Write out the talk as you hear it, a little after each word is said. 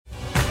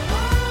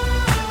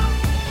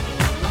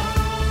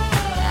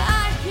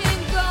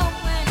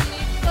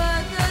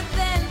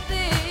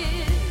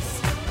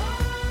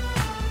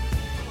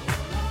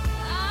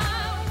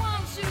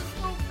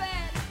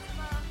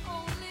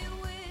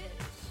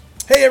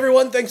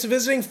everyone, thanks for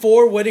visiting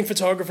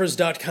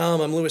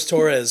 4weddingphotographers.com. I'm Luis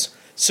Torres.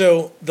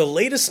 So the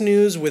latest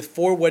news with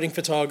 4 Wedding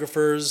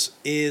Photographers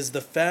is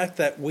the fact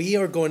that we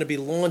are going to be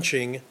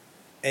launching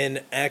an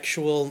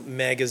actual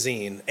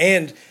magazine.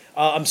 And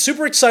I'm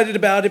super excited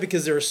about it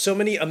because there are so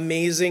many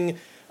amazing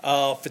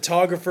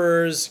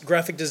photographers,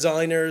 graphic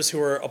designers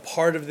who are a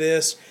part of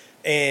this.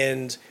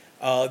 And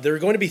there are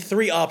going to be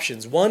 3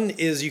 options. One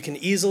is you can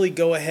easily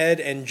go ahead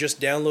and just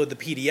download the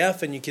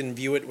PDF and you can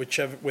view it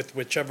with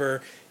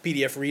whichever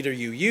PDF reader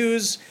you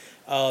use.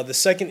 The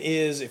second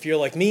is if you're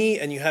like me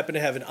and you happen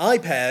to have an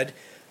iPad,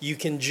 you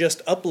can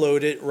just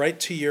upload it right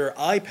to your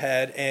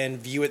iPad and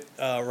view it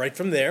right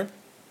from there.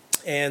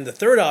 And the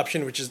third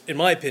option, which is, in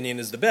my opinion,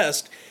 is the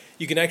best,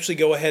 you can actually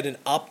go ahead and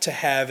opt to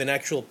have an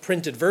actual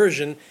printed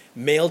version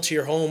mailed to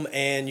your home,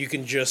 and you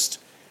can just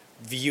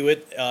view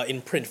it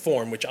in print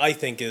form, which I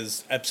think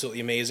is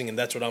absolutely amazing, and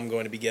that's what I'm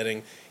going to be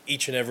getting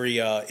each and every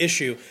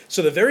issue.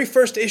 So the very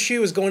first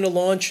issue is going to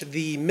launch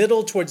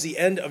towards the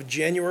end of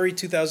January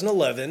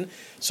 2011,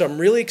 so I'm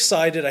really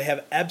excited. I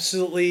have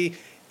absolutely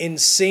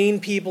insane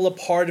people a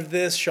part of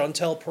this.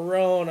 Chantel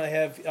Perron, I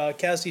have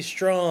Cassie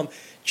Strom,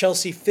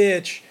 Chelsea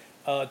Fitch,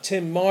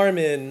 Tim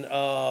Marmon,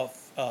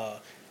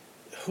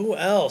 who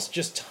else?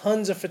 Just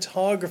tons of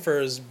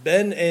photographers,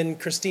 Ben and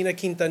Christina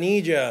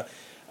Quintanilla.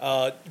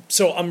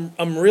 So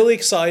I'm really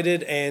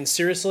excited, and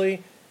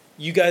seriously,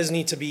 you guys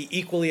need to be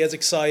equally as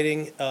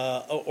exciting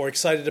or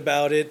excited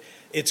about it.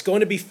 It's going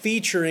to be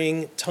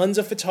featuring tons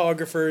of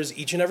photographers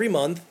each and every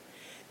month,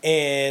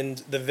 and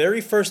the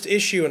very first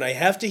issue, and I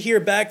have to hear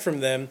back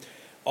from them,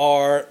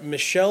 are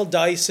Michelle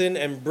Dyson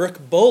and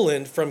Brooke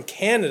Boland from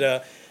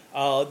Canada.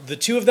 The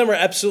two of them are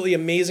absolutely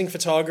amazing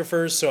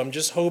photographers, so I'm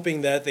just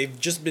hoping that they've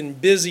just been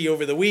busy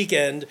over the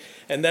weekend,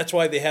 and that's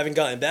why they haven't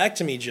gotten back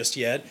to me just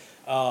yet.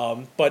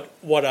 But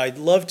what I'd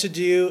love to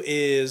do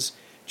is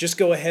just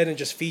go ahead and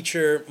just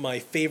feature my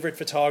favorite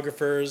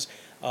photographers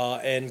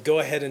and go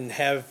ahead and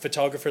have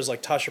photographers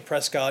like Tasha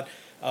Prescott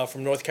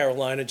from North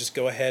Carolina just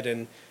go ahead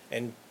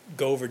and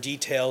go over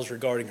details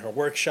regarding her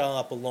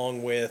workshop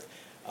along with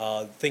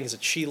things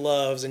that she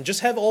loves, and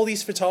just have all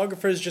these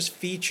photographers just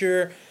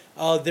feature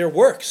their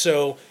work.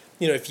 So,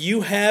 if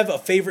you have a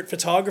favorite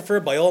photographer,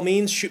 by all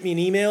means, shoot me an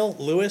email,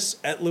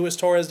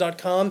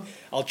 Luis@luistorres.com.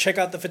 I'll check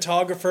out the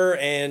photographer,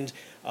 and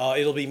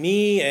it'll be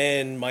me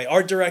and my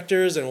art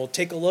directors, and we'll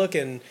take a look.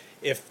 And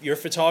if your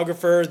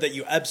photographer that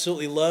you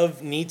absolutely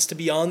love needs to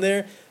be on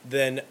there,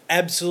 then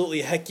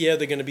absolutely, heck yeah,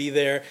 they're going to be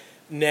there.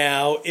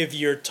 Now, if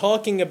you're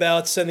talking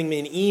about sending me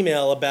an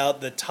email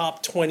about the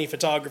top 20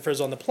 photographers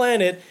on the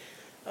planet,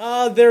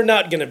 they're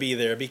not going to be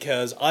there,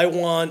 because I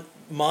want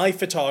my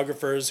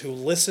photographers who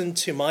listen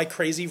to my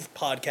crazy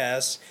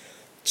podcasts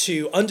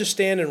to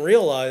understand and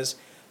realize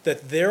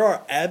that there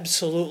are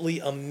absolutely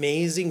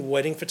amazing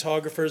wedding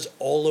photographers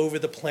all over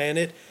the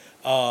planet,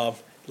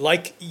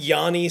 like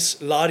Yannis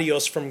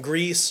Larios from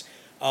Greece,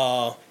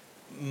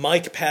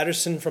 Mike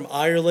Patterson from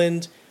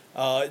Ireland.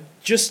 There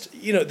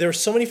are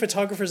so many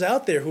photographers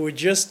out there who are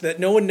just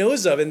that no one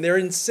knows of, and they're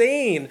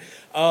insane.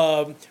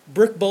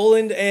 Brooke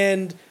Boland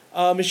and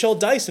Michelle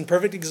Dyson,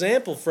 perfect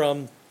example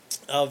from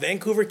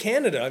Vancouver,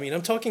 Canada. I mean,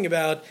 I'm talking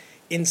about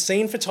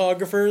insane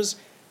photographers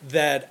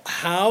that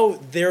how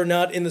they're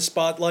not in the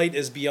spotlight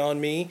is beyond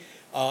me.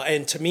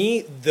 And to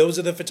me, those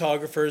are the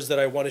photographers that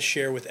I want to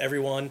share with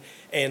everyone.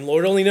 And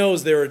Lord only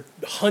knows there are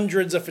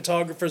hundreds of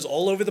photographers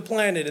all over the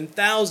planet and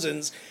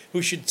thousands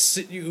who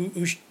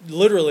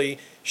literally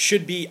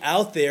should be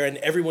out there and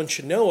everyone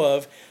should know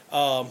of.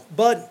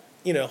 But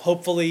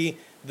hopefully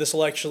this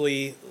will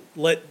actually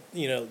let,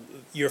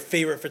 your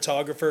favorite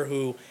photographer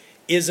who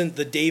isn't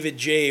the David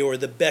J. or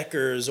the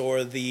Beckers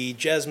or the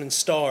Jasmine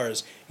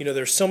Stars.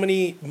 There's so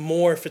many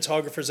more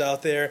photographers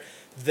out there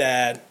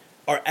that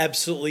are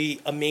absolutely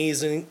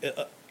amazing,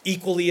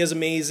 equally as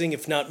amazing,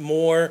 if not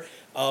more,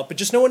 but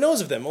just no one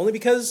knows of them, only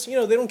because, they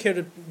don't care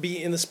to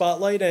be in the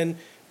spotlight. And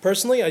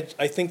personally,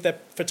 I think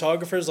that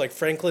photographers like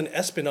Franklin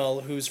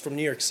Espinal, who's from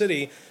New York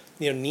City,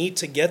 need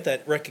to get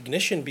that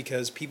recognition,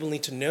 because people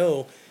need to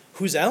know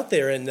who's out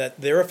there and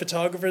that there are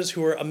photographers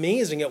who are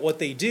amazing at what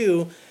they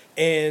do,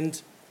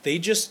 and they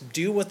just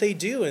do what they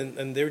do,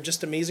 and they're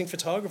just amazing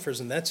photographers,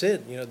 and that's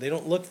it. They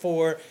don't look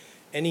for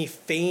any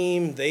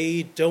fame.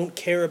 They don't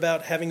care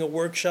about having a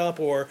workshop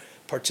or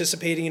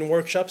participating in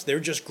workshops.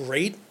 They're just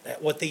great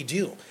at what they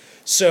do.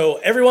 So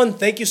everyone,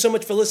 thank you so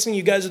much for listening.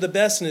 You guys are the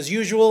best, and as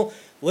usual,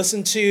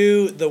 listen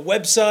to the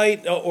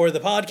website or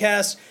the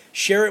podcast.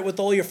 Share it with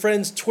all your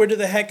friends. Twitter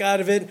the heck out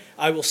of it.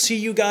 I will see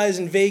you guys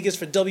in Vegas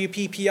for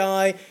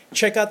WPPI.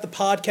 Check out the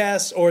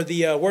podcast or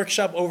the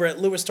workshop over at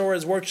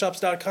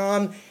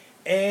LuisTorresWorkshops.com.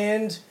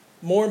 And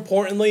more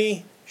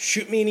importantly,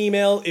 shoot me an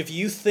email if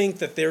you think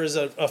that there is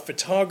a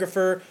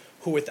photographer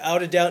who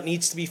without a doubt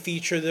needs to be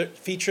featured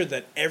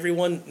that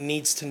everyone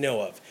needs to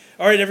know of.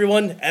 All right,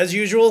 everyone, as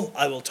usual,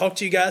 I will talk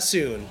to you guys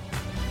soon.